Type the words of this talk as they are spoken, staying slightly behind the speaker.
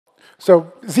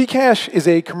So ZCash is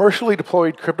a commercially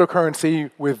deployed cryptocurrency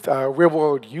with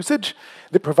real-world usage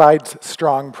that provides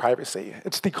strong privacy.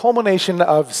 It's the culmination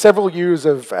of several years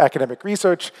of academic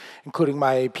research, including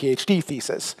my PhD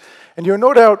thesis. And you're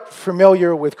no doubt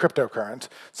familiar with cryptocurrencies.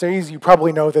 So you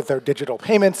probably know that they're digital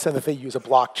payments and that they use a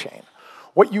blockchain.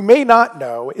 What you may not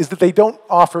know is that they don't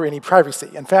offer any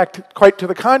privacy. In fact, quite to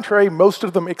the contrary, most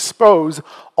of them expose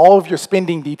all of your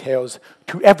spending details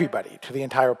to everybody, to the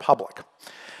entire public.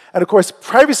 And of course,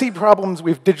 privacy problems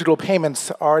with digital payments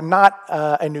are not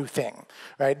a new thing.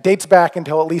 Right? It dates back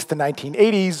until at least the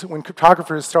 1980s when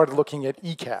cryptographers started looking at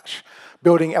eCash,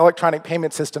 building electronic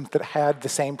payment systems that had the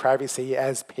same privacy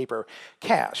as paper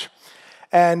cash.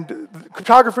 And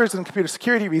cryptographers and computer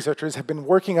security researchers have been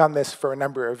working on this for a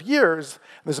number of years.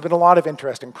 There's been a lot of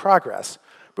interesting progress,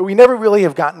 but we never really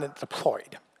have gotten it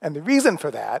deployed. And the reason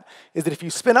for that is that if you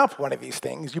spin up one of these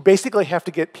things, you basically have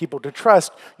to get people to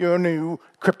trust your new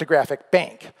cryptographic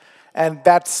bank. And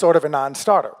that's sort of a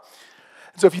non-starter.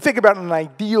 So if you think about an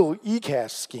ideal eCash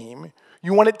scheme,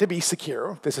 you want it to be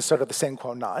secure. This is sort of the sine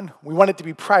qua non. We want it to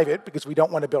be private because we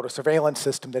don't want to build a surveillance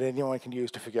system that anyone can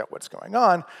use to figure out what's going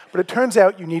on. But it turns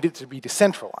out you need it to be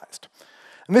decentralized.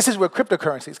 And this is where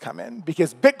cryptocurrencies come in,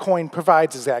 because Bitcoin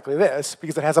provides exactly this,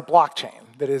 because it has a blockchain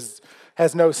that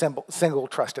has no single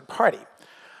trusted party.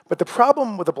 But the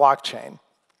problem with a blockchain,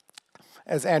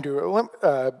 as Andrew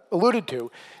alluded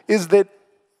to, is that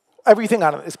everything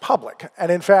on it is public.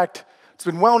 And in fact, it's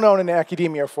been well known in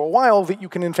academia for a while that you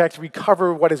can, in fact,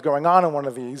 recover what is going on in one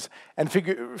of these and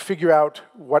figure out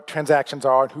what transactions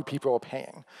are and who people are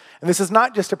paying. And this is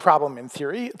not just a problem in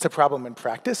theory, it's a problem in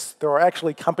practice. There are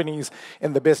actually companies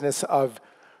in the business of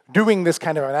doing this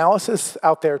kind of analysis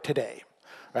out there today.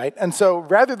 Right? And so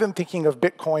rather than thinking of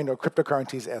Bitcoin or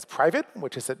cryptocurrencies as private,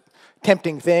 which is a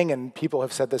tempting thing, and people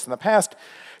have said this in the past,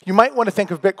 you might want to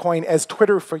think of Bitcoin as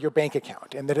Twitter for your bank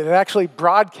account, in that it actually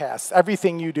broadcasts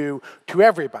everything you do to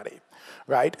everybody.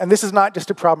 Right? And this is not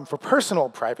just a problem for personal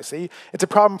privacy, it's a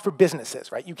problem for businesses.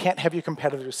 Right? You can't have your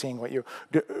competitors seeing what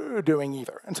you're doing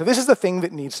either. And so this is the thing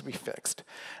that needs to be fixed.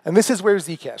 And this is where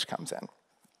ZCash comes in.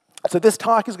 So this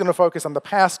talk is going to focus on the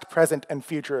past, present, and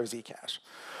future of ZCash.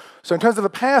 So in terms of the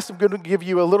past, I'm going to give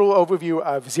you a little overview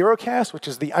of ZeroCash, which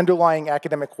is the underlying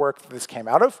academic work that this came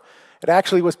out of. It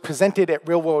actually was presented at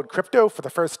Real World Crypto for the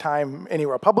first time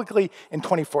anywhere publicly in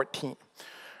 2014.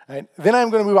 Right? Then I'm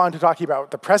going to move on to talking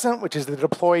about the present, which is the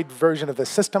deployed version of the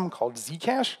system called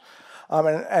ZCash,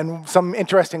 and some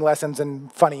interesting lessons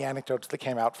and funny anecdotes that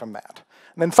came out from that.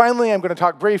 And then finally, I'm going to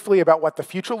talk briefly about what the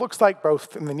future looks like,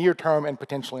 both in the near term and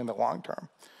potentially in the long term.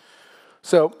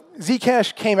 So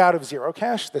ZCash came out of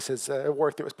ZeroCash. This is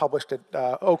work that was published at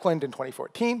Oakland in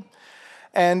 2014.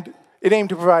 And it aimed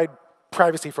to provide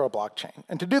privacy for a blockchain.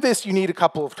 And to do this, you need a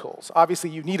couple of tools.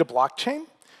 Obviously, you need a blockchain,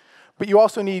 but you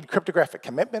also need cryptographic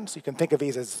commitments. You can think of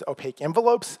these as opaque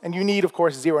envelopes. And you need, of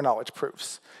course, zero-knowledge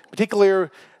proofs. In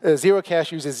particular,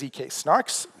 ZeroCash uses ZK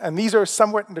snarks. And these are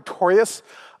somewhat notorious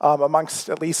amongst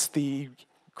at least the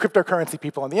cryptocurrency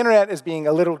people on the internet as being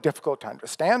a little difficult to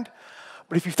understand.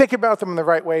 But if you think about them in the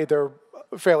right way, they're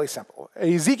fairly simple.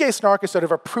 A ZK snark is sort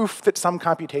of a proof that some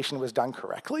computation was done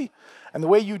correctly. And the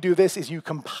way you do this is you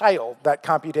compile that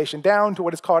computation down to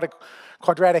what is called a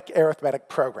quadratic arithmetic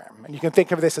program. And you can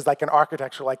think of this as like an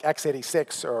architecture like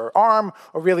x86 or ARM,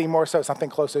 or really more so something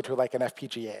closer to like an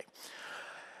FPGA.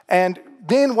 And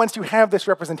then once you have this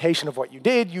representation of what you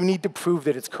did, you need to prove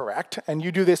that it's correct. And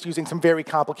you do this using some very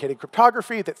complicated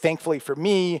cryptography that thankfully for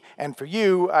me and for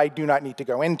you, I do not need to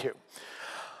go into.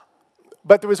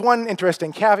 But there was one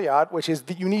interesting caveat, which is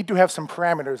that you need to have some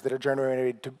parameters that are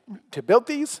generated to build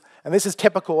these. And this is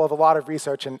typical of a lot of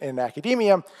research in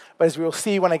academia. But as we'll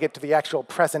see when I get to the actual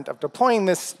present of deploying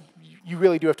this, you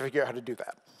really do have to figure out how to do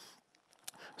that.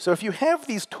 So if you have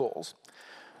these tools,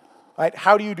 right,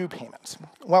 how do you do payments?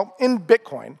 Well, in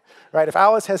Bitcoin, right, if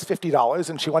Alice has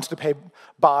 $50 and she wants to pay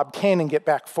Bob 10 and get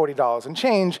back $40 and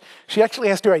change, she actually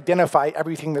has to identify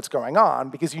everything that's going on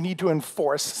because you need to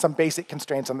enforce some basic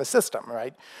constraints on the system,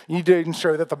 right? You need to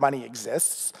ensure that the money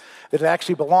exists, that it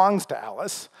actually belongs to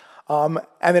Alice, and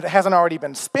that it hasn't already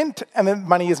been spent, and that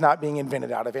money is not being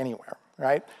invented out of anywhere,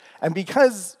 right? And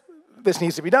because this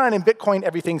needs to be done, in Bitcoin,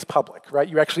 everything's public, right?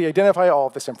 You actually identify all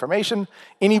of this information.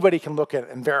 Anybody can look at it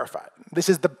and verify it. This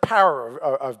is the power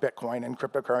of Bitcoin and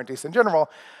cryptocurrencies in general,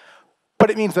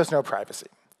 but it means there's no privacy.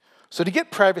 So to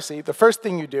get privacy, the first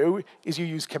thing you do is you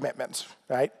use commitments,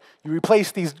 right? You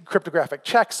replace these cryptographic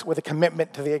checks with a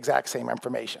commitment to the exact same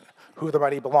information, who the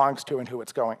money belongs to and who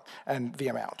it's going, and the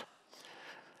amount.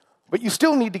 But you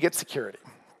still need to get security.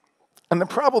 And the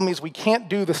problem is we can't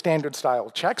do the standard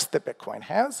style checks that Bitcoin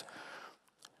has.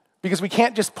 because we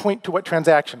can't just point to what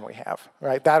transaction we have,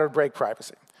 right? That would break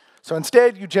privacy. So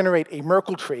instead, you generate a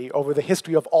Merkle tree over the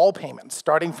history of all payments,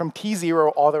 starting from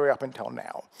T0 all the way up until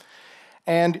now.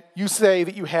 And you say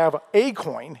that you have a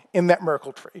coin in that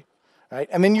Merkle tree, right?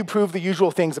 And then you prove the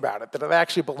usual things about it, that it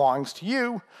actually belongs to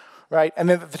you, right? And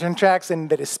then that the transaction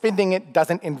that is spending it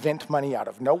doesn't invent money out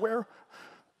of nowhere,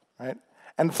 right?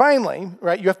 And finally,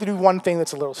 right, you have to do one thing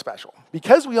that's a little special.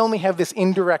 Because we only have this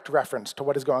indirect reference to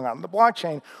what is going on in the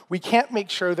blockchain, we can't make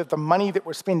sure that the money that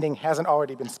we're spending hasn't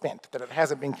already been spent, that it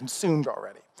hasn't been consumed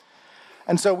already.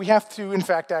 And so we have to, in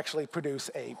fact, actually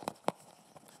produce a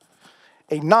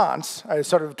nonce,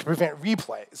 sort of to prevent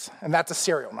replays, and that's a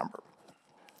serial number.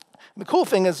 And the cool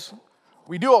thing is,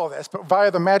 we do all this, but via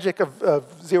the magic of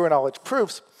zero-knowledge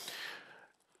proofs,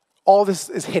 all this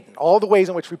is hidden. All the ways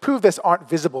in which we prove this aren't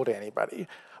visible to anybody,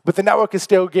 but the network is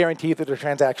still guaranteed that the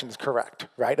transaction is correct,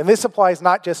 right? And this applies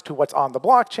not just to what's on the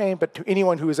blockchain, but to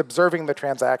anyone who is observing the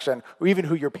transaction, or even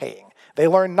who you're paying. They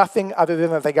learn nothing other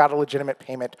than that they got a legitimate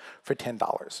payment for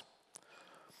 $10.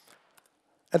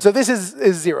 And so this is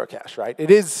ZeroCash, right?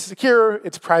 It is secure,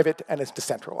 it's private, and it's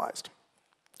decentralized.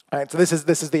 All right, so this is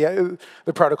the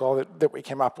protocol that we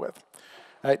came up with.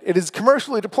 Right? It is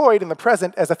commercially deployed in the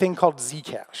present as a thing called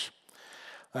ZCash.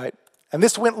 Right? And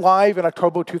this went live in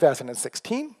October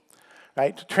 2016.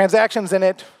 Right? Transactions in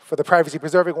it, for the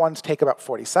privacy-preserving ones, take about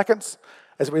 40 seconds.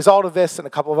 As a result of this and a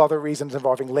couple of other reasons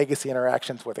involving legacy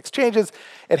interactions with exchanges,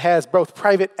 it has both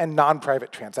private and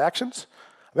non-private transactions.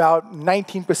 About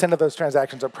 19% of those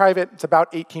transactions are private. It's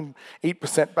about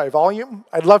 8% by volume.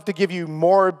 I'd love to give you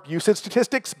more usage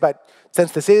statistics, but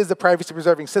since this is a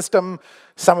privacy-preserving system,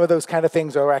 some of those kind of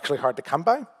things are actually hard to come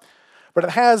by. But it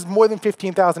has more than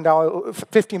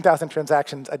 15,000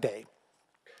 transactions a day.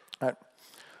 Right.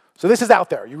 So this is out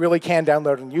there. You really can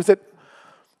download and use it.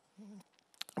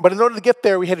 But in order to get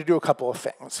there, we had to do a couple of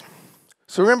things.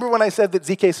 So remember when I said that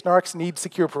ZK snarks need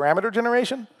secure parameter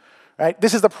generation? Right?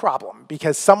 This is the problem,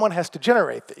 because someone has to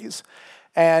generate these.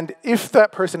 And if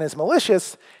that person is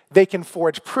malicious, they can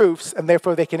forge proofs, and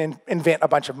therefore they can invent a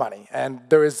bunch of money. And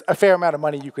there is a fair amount of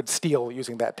money you could steal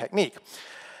using that technique.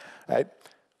 Right?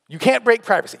 You can't break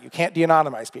privacy. You can't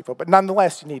de-anonymize people, but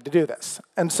nonetheless, you need to do this.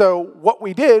 And so what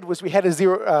we did was we had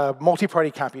a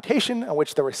multi-party computation in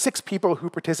which there were 6 people who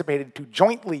participated to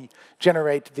jointly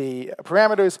generate the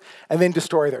parameters and then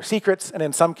destroy their secrets, and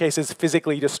in some cases,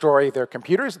 physically destroy their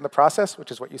computers in the process,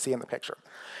 which is what you see in the picture.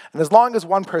 And as long as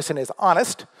one person is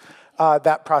honest,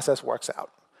 that process works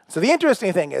out. So the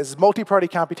interesting thing is multi-party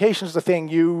computation is a thing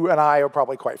you and I are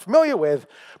probably quite familiar with,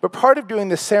 but part of doing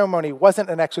this ceremony wasn't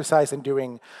an exercise in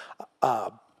doing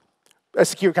a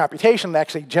secure computation,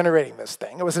 actually generating this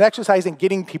thing. It was an exercise in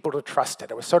getting people to trust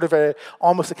it. It was sort of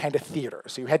almost a kind of theater.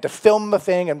 So you had to film the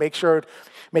thing and make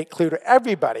clear to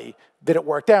everybody that it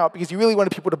worked out, because you really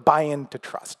wanted people to buy into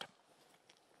trust.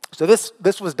 So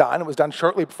this was done. It was done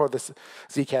shortly before this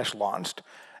ZCash launched.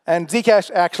 And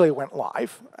ZCash actually went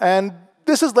live. And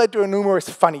this has led to numerous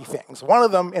funny things. One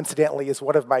of them, incidentally, is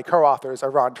one of my co-authors,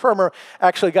 Ron Termer,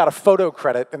 actually got a photo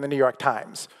credit in the New York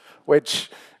Times, which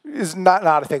is not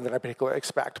a thing that I particularly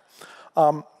expect.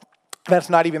 That's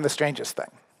not even the strangest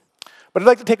thing. But I'd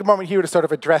like to take a moment here to sort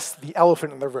of address the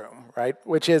elephant in the room, right?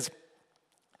 Which is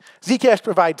ZCash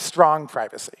provides strong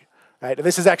privacy. Right? And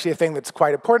this is actually a thing that's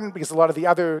quite important, because a lot of the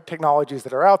other technologies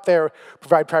that are out there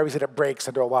provide privacy that breaks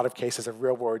under a lot of cases of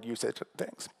real-world usage of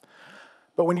things.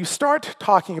 But when you start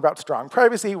talking about strong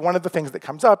privacy, one of the things that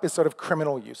comes up is sort of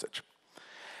criminal usage.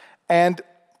 And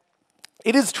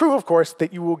it is true, of course,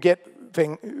 that you will get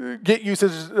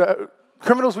usage.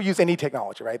 Criminals will use any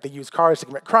technology, right? They use cars to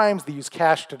commit crimes. They use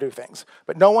cash to do things.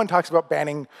 But no one talks about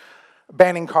banning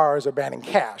cars or banning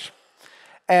cash.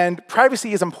 And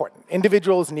privacy is important.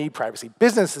 Individuals need privacy.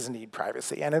 Businesses need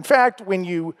privacy. And in fact, when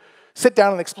you sit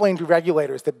down and explain to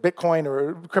regulators that Bitcoin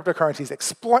or cryptocurrencies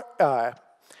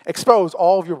expose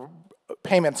all of your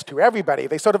payments to everybody,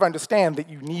 they sort of understand that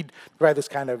you need to provide this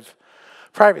kind of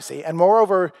privacy. And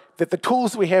moreover, that the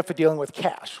tools we have for dealing with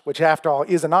cash, which after all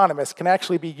is anonymous, can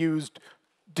actually be used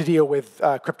to deal with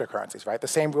cryptocurrencies, right? The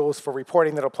same rules for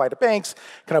reporting that apply to banks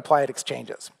can apply at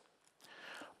exchanges.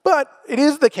 But it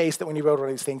is the case that when you build one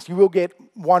of these things, you will get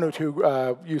 1 or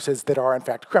 2 uses that are in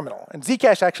fact criminal. And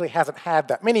ZCash actually hasn't had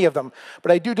that many of them,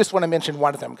 but I do just want to mention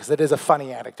one of them, because it is a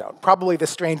funny anecdote. Probably the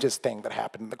strangest thing that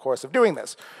happened in the course of doing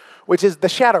this, which is the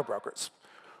shadow brokers,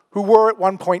 who were at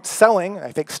one point selling,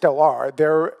 I think still are,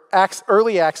 their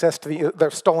early access to their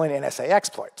stolen NSA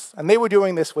exploits. And they were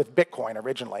doing this with Bitcoin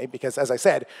originally, because as I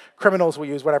said, criminals will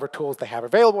use whatever tools they have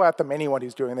available at them. Anyone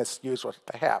who's doing this, use what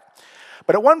they have.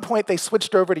 But at one point, they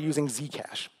switched over to using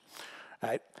ZCash.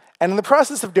 Right? And in the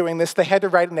process of doing this, they had to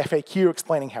write an FAQ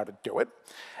explaining how to do it.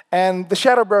 And the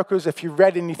shadow brokers, if you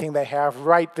read anything they have,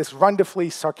 write this wonderfully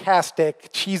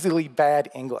sarcastic, cheesily bad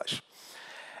English.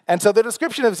 And so the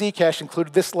description of ZCash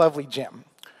included this lovely gem.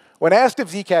 When asked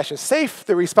if ZCash is safe,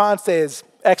 the response is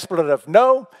expletive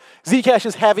no. ZCash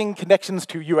is having connections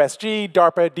to USG,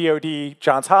 DARPA, DoD,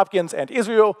 Johns Hopkins, and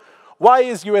Israel. Why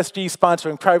is USG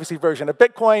sponsoring privacy version of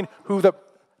Bitcoin? Who the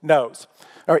knows?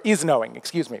 Or is knowing,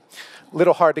 excuse me. A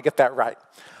little hard to get that right.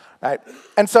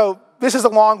 And so this is a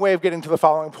long way of getting to the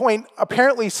following point.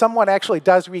 Apparently, someone actually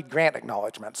does read grant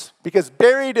acknowledgments, because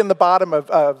buried in the bottom of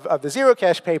the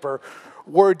ZeroCash paper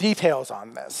were details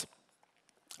on this.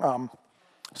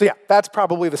 So yeah, that's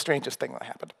probably the strangest thing that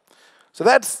happened. So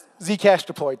that's ZCash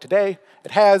deployed today.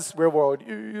 It has real world,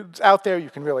 it's out there, you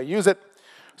can really use it.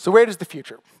 So where does the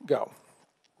future go?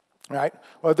 Right?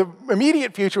 Well, the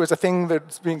immediate future is a thing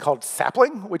that's being called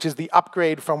sapling, which is the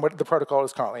upgrade from what the protocol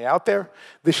is currently out there.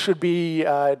 This should be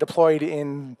deployed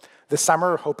in the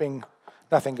summer, hoping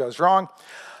nothing goes wrong.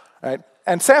 Right?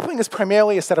 And sampling is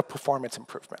primarily a set of performance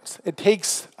improvements. It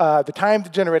takes the time to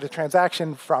generate a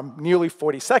transaction from nearly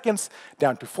 40 seconds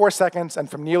down to 4 seconds,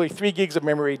 and from nearly 3 gigs of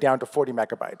memory down to 40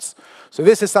 megabytes. So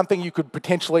this is something you could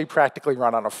potentially practically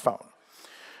run on a phone.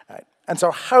 Right? And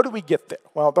so how do we get there?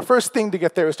 Well, the first thing to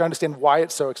get there is to understand why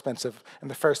it's so expensive in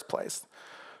the first place.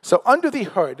 So under the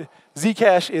hood,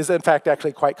 ZCash is in fact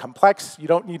actually quite complex. You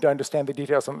don't need to understand the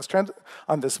details on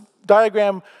this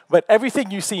diagram, but everything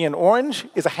you see in orange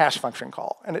is a hash function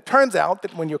call. And it turns out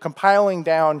that when you're compiling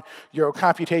down your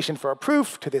computation for a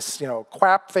proof to this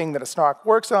QAP thing that a snark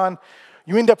works on,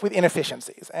 you end up with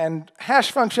inefficiencies. And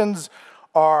hash functions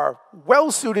are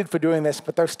well suited for doing this,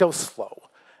 but they're still slow.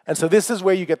 And so this is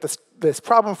where you get this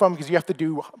problem from, because you have to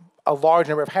do a large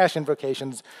number of hash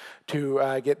invocations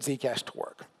to get Zcash to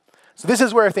work. So this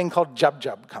is where a thing called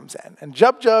jub comes in. And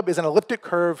jub is an elliptic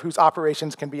curve whose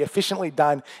operations can be efficiently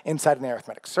done inside an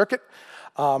arithmetic circuit,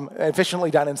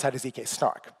 efficiently done inside a ZK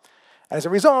snark. And as a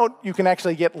result, you can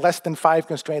actually get less than 5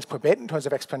 constraints per bit in terms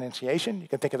of exponentiation. You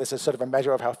can think of this as sort of a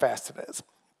measure of how fast it is.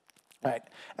 Right?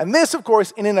 And this, of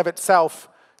course, in and of itself,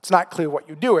 it's not clear what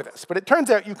you do with this, but it turns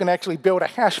out you can actually build a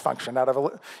hash function out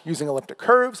of using elliptic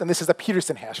curves, and this is a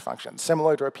Peterson hash function,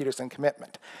 similar to a Peterson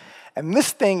commitment. And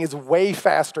this thing is way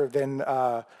faster than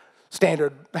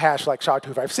standard hash like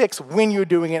SHA-256 when you're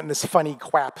doing it in this funny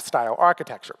QAP-style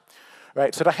architecture.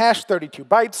 Right? So to hash 32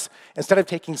 bytes, instead of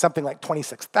taking something like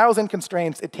 26,000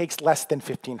 constraints, it takes less than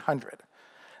 1,500.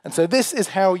 And so this is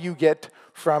how you get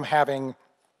from having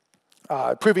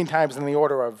proving times in the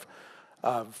order of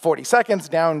 40 seconds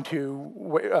down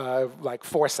to like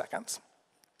 4 seconds.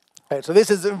 Right, so this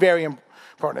is very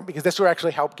important, because this will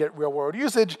actually help get real-world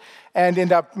usage and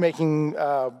end up making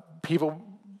people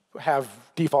have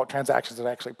default transactions that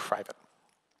are actually private.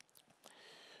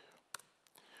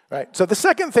 Right, so the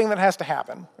second thing that has to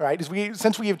happen, right, is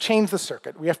since we have changed the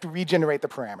circuit, we have to regenerate the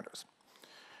parameters.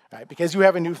 Right, because you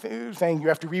have a new thing, you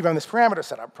have to rerun this parameter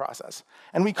setup process.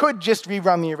 And we could just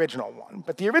rerun the original one,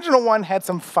 but the original one had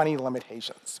some funny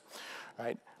limitations.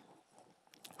 Right?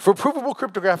 For provable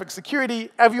cryptographic security,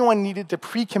 everyone needed to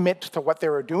pre-commit to what they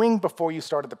were doing before you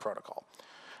started the protocol.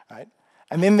 Right?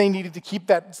 And then they needed to keep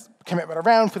that commitment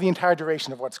around for the entire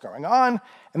duration of what's going on.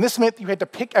 And this meant you had to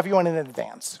pick everyone in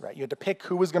advance. Right? You had to pick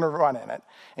who was going to run in it.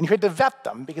 And you had to vet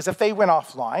them, because if they went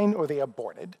offline or they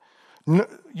aborted,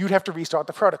 you'd have to restart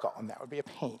the protocol, and that would be a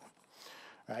pain.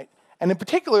 Right? And in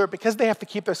particular, because they have to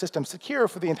keep their system secure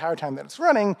for the entire time that it's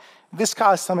running, this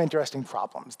caused some interesting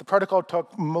problems. The protocol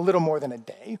took a little more than a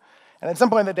day, and at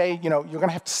some point in the day, you're going to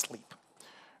have to sleep.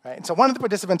 Right? And so one of the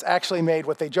participants actually made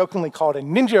what they jokingly called a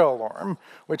ninja alarm,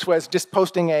 which was just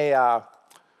posting a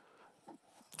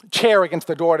chair against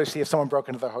the door to see if someone broke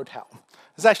into the hotel.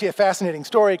 It's actually a fascinating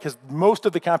story, because most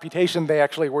of the computation, they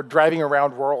actually were driving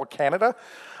around rural Canada,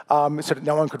 so that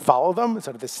no one could follow them.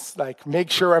 So this, make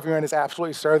sure everyone is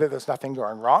absolutely sure that there's nothing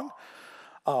going wrong.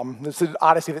 This is an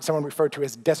odyssey that someone referred to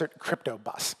as Desert Crypto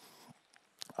Bus.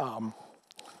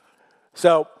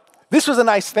 So this was a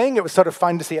nice thing. It was sort of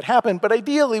fun to see it happen, but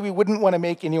ideally, we wouldn't want to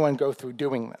make anyone go through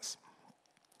doing this.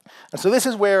 And so this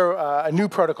is where a new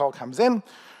protocol comes in,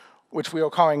 which we are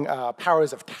calling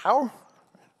powers of tau.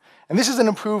 And this is an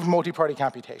improved multi-party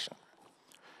computation.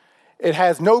 It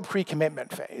has no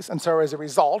pre-commitment phase, and so as a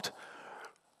result,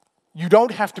 you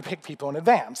don't have to pick people in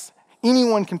advance.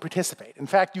 Anyone can participate. In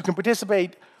fact, you can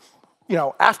participate,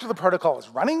 after the protocol is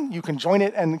running. You can join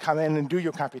it and come in and do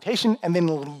your computation and then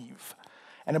leave.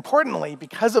 And importantly,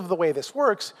 because of the way this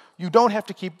works, you don't have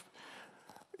to keep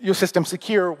your system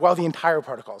secure while the entire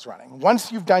protocol is running.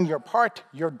 Once you've done your part,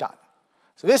 you're done.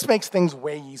 So this makes things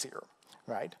way easier,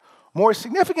 right? More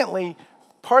significantly,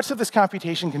 parts of this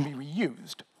computation can be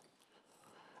reused.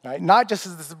 Right? Not just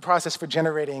as this process for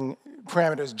generating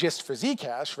parameters just for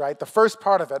ZCash, right? The first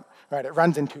part of it, right, it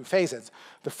runs in 2 phases.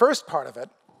 The first part of it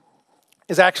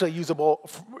is actually usable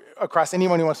across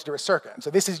anyone who wants to do a circuit. So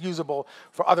this is usable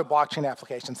for other blockchain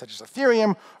applications such as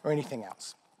Ethereum or anything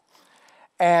else.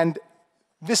 And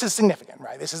this is significant,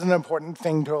 right? This is an important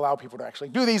thing to allow people to actually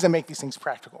do these and make these things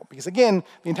practical. Because again,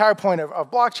 the entire point of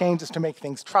blockchains is to make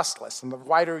things trustless. And the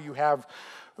wider you have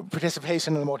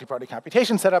participation in the multi-party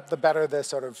computation setup, the better the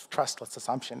sort of trustless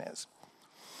assumption is,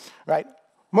 right?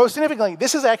 Most significantly,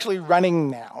 this is actually running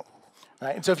now,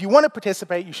 right? And so if you want to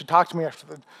participate, you should talk to me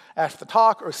after the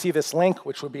talk or see this link,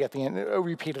 which will be at the end,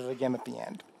 repeated again at the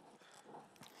end.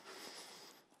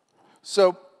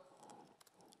 So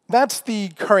that's the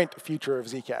current future of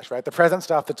ZCash, right? The present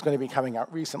stuff that's going to be coming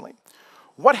out recently.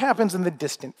 What happens in the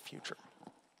distant future?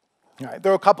 All right,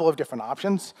 there are a couple of different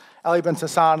options. Ali Ben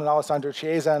Sassan and Alessandro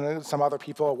Chiesa and some other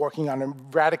people are working on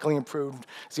radically improved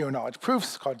zero-knowledge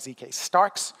proofs called ZK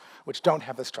Starks, which don't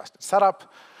have this trusted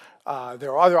setup.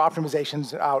 There are other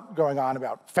optimizations going on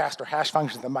about faster hash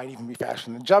functions that might even be faster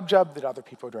than JubJub that other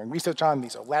people are doing research on.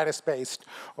 These are lattice-based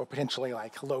or potentially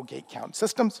like low gate count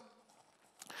systems.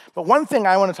 But one thing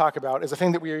I want to talk about is a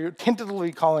thing that we are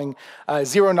tentatively calling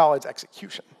zero-knowledge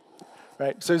execution.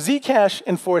 Right? So Zcash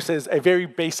enforces a very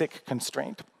basic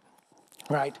constraint,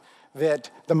 right?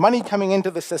 That the money coming into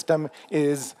the system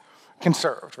is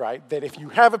conserved, right? That if you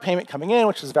have a payment coming in,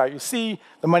 which is value C,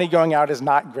 the money going out is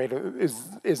not greater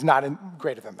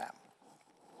than that.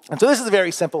 And so this is a very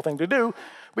simple thing to do,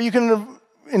 but you can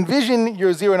envision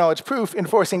your zero-knowledge proof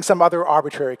enforcing some other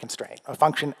arbitrary constraint, a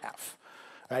function f.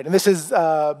 Right? And this is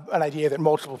an idea that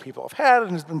multiple people have had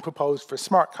and has been proposed for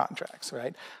smart contracts,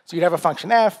 right? So you'd have a function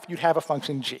f, you'd have a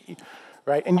function g,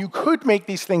 right? And you could make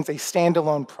these things a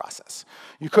standalone process.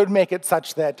 You could make it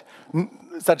such that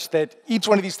each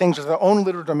one of these things is their own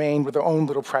little domain with their own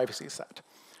little privacy set.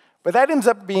 But that ends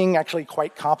up being actually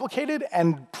quite complicated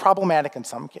and problematic in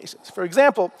some cases. For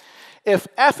example, if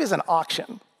f is an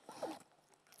auction,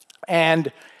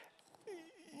 and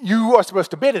you are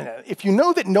supposed to bid in it. If you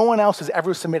know that no one else has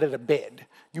ever submitted a bid,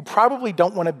 you probably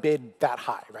don't want to bid that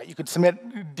high, right? You could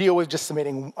deal with just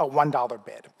submitting a $1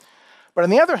 bid. But on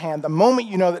the other hand, the moment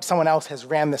you know that someone else has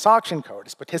ran this auction code,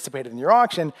 has participated in your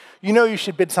auction, you know you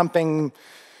should bid something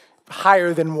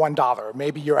higher than $1.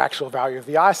 Maybe your actual value of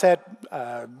the asset,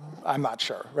 I'm not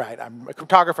sure, right? I'm a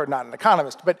cryptographer, not an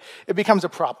economist, but it becomes a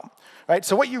problem, right?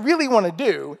 So what you really want to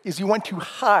do is you want to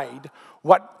hide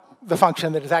the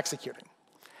function that is executing.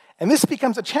 And this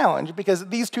becomes a challenge because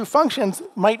these two functions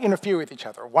might interfere with each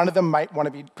other. One of them might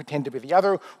want to pretend to be the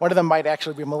other. One of them might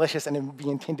actually be malicious and be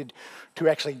intended to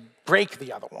actually break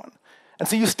the other one. And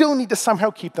so you still need to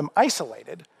somehow keep them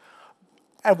isolated,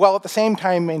 while at the same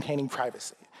time maintaining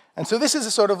privacy. And so this is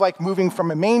a sort of like moving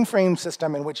from a mainframe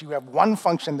system in which you have one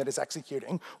function that is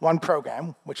executing, one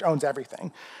program, which owns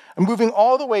everything, and moving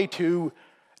all the way to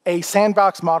a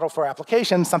sandbox model for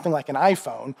applications, something like an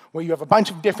iPhone, where you have a bunch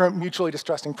of different mutually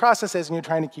distrusting processes and you're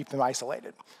trying to keep them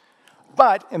isolated.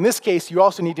 But in this case, you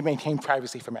also need to maintain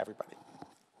privacy from everybody.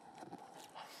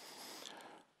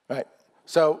 Right.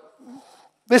 So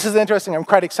this is interesting. I'm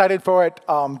quite excited for it,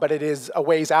 but it is a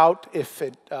ways out if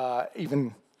it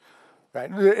even,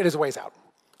 right? It is a ways out.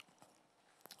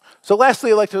 So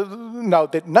lastly, I'd like to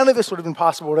note that none of this would have been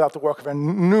possible without the work of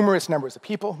numerous numbers of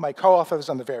people, my co-authors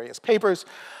on the various papers,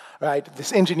 right,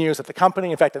 the engineers at the company.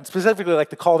 In fact, I'd specifically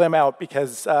like to call them out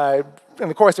because in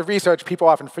the course of research, people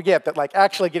often forget that like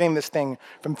actually getting this thing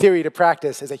from theory to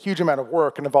practice is a huge amount of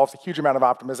work and involves a huge amount of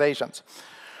optimizations.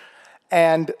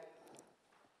 And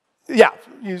yeah,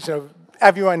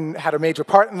 everyone had a major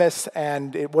part in this,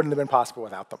 and it wouldn't have been possible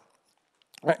without them.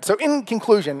 Right, so in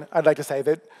conclusion, I'd like to say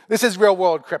that this is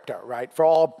real-world crypto, right? For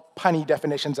all punny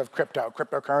definitions of crypto,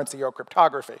 cryptocurrency or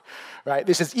cryptography, right?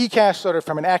 This is eCash sort of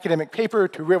from an academic paper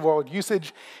to real-world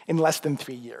usage in less than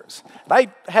 3 years. And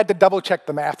I had to double-check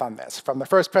the math on this. From the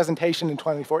first presentation in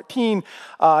 2014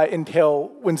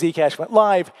 until when ZCash went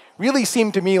live, really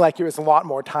seemed to me like it was a lot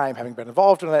more time having been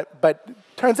involved in it, but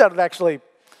turns out it actually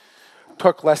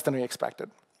took less than we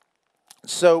expected.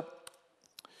 So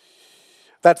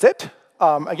that's it.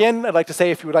 Again, I'd like to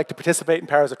say if you would like to participate in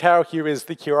Powers of Tau, here is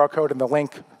the QR code and the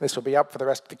link. This will be up for the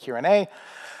rest of the Q&A.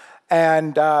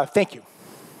 And thank you.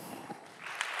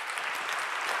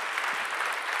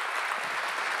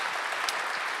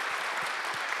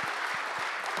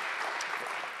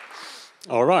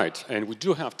 All right, and we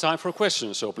do have time for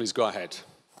questions, so please go ahead.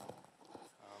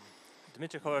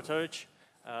 Dmitry Korotovich,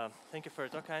 thank you for your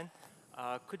talk, Hein.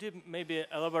 Could you maybe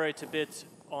elaborate a bit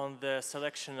on the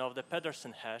selection of the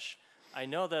Pedersen hash? I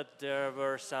know that there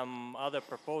were some other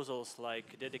proposals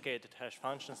like dedicated hash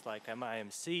functions like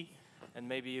MIMC, and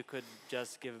maybe you could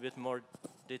just give a bit more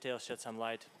details, shed some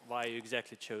light why you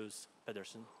exactly chose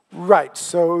Pedersen. Right,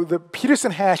 so the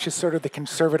Pedersen hash is sort of the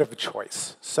conservative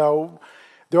choice. So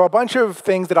there are a bunch of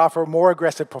things that offer more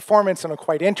aggressive performance and are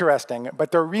quite interesting,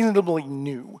 but they're reasonably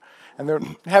new, and they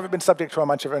haven't been subject to a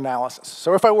bunch of analysis.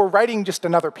 So if I were writing just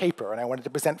another paper and I wanted to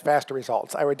present faster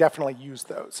results, I would definitely use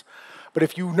those. But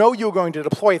if you know you're going to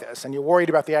deploy this and you're worried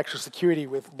about the actual security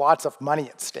with lots of money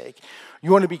at stake,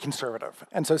 you want to be conservative.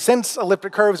 And so since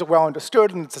elliptic curves are well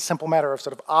understood and it's a simple matter of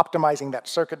sort of optimizing that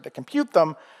circuit to compute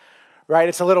them, right,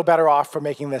 it's a little better off for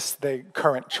making this the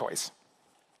current choice.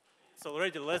 It's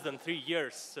already less than 3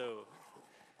 years, so...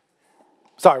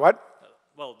 Sorry, what?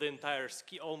 Well,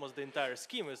 almost the entire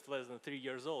scheme is less than 3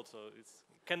 years old, so it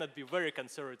cannot be very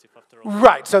conservative after all.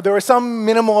 Right, so there are some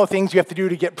minimal things you have to do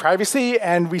to get privacy,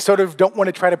 and we sort of don't want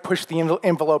to try to push the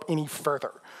envelope any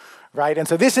further, right? And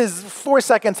so this is, 4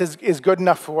 seconds is good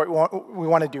enough for what we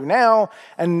want to do now,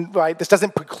 and right, this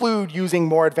doesn't preclude using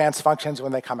more advanced functions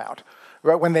when they come out.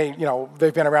 Right, when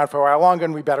they've been around for a while longer,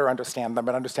 and we better understand them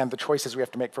and understand the choices we have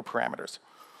to make for parameters.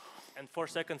 And 4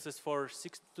 seconds is for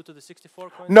 2 to the 64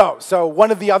 coins? No, so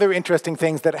one of the other interesting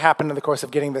things that happened in the course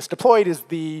of getting this deployed is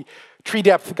the tree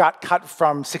depth got cut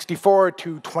from 64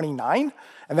 to 29,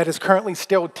 and that is currently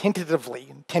still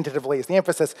tentatively is the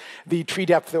emphasis, the tree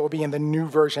depth that will be in the new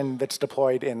version that's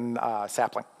deployed in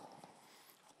Sapling.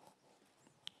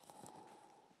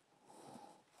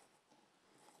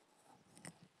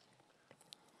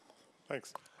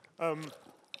 Thanks.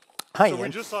 Hi, so Ian. we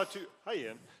just saw two. Hi,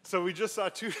 Ian. So we just saw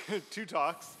two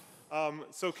talks.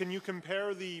 So can you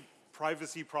compare the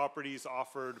privacy properties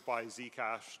offered by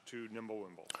ZCash to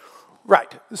Nimblewimble?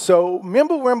 Right. So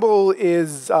Nimblewimble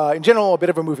is, in general, a bit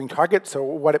of a moving target. So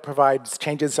what it provides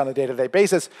changes on a day-to-day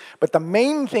basis. But the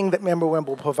main thing that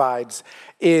Nimblewimble provides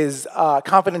is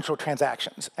confidential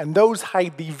transactions. And those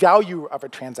hide the value of a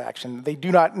transaction. They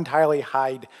do not entirely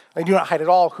hide, they do not hide at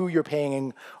all who you're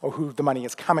paying or who the money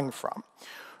is coming from.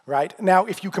 Right? Now,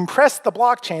 if you compress the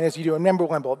blockchain as you do in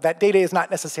Nimblewimble, that data is not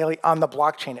necessarily on the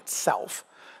blockchain itself.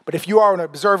 But if you are an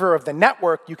observer of the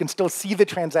network, you can still see the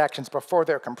transactions before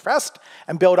they're compressed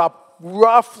and build up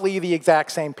roughly the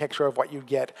exact same picture of what you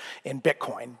get in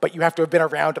Bitcoin. But you have to have been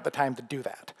around at the time to do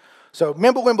that. So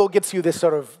Nimblewimble gets you this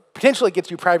sort of, potentially gets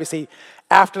you privacy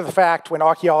after the fact when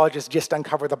archaeologists just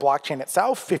uncover the blockchain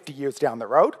itself 50 years down the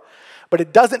road. But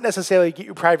it doesn't necessarily get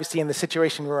you privacy in the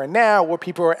situation we're in now where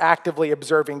people are actively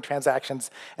observing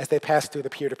transactions as they pass through the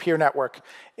peer-to-peer network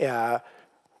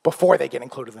before they get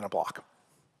included in a block.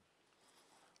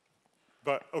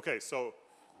 But, okay, so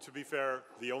to be fair,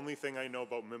 the only thing I know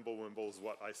about Nimblewimble is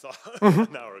what I saw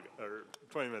an hour ago, or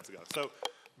 20 minutes ago. So,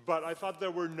 but I thought there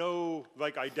were no,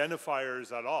 like,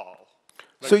 identifiers at all.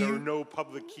 Like, so there are no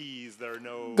public keys, there are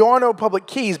no... There are no public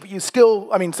keys, but you still,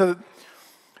 I mean, so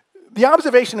the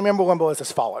observation of Nimblewimble is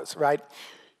as follows, right?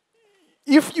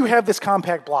 If you have this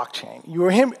compact blockchain,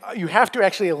 you have to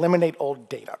actually eliminate old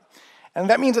data.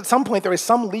 And that means at some point there is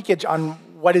some leakage on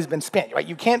what has been spent, right?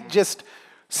 You can't just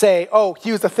say, oh,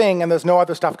 here's the thing, and there's no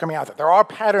other stuff coming out there. There are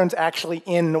patterns actually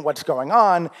in what's going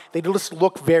on. They just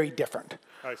look very different.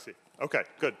 I see. Okay,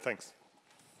 good, thanks.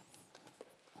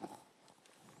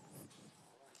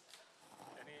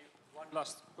 One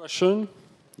last question.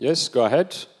 Yes, go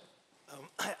ahead.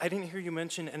 I didn't hear you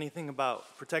mention anything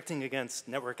about protecting against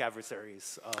network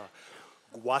adversaries,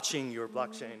 watching your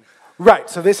blockchain. Right,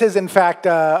 so this is in fact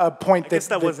a point that... I guess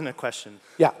that wasn't a question.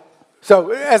 Yeah.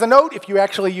 So as a note, if you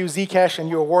actually use Zcash and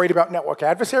you're worried about network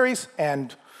adversaries,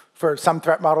 and for some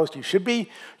threat models you should be,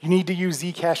 you need to use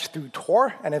Zcash through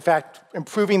Tor. And in fact,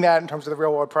 improving that in terms of the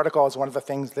real-world protocol is one of the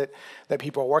things that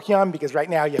people are working on, because right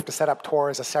now you have to set up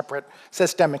Tor as a separate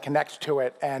system and connect to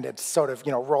it, and it's sort of,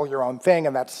 roll your own thing,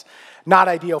 and that's not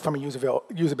ideal from a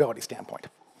usability standpoint.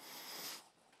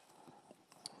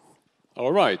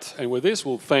 All right, and with this,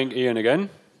 we'll thank Ian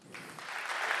again.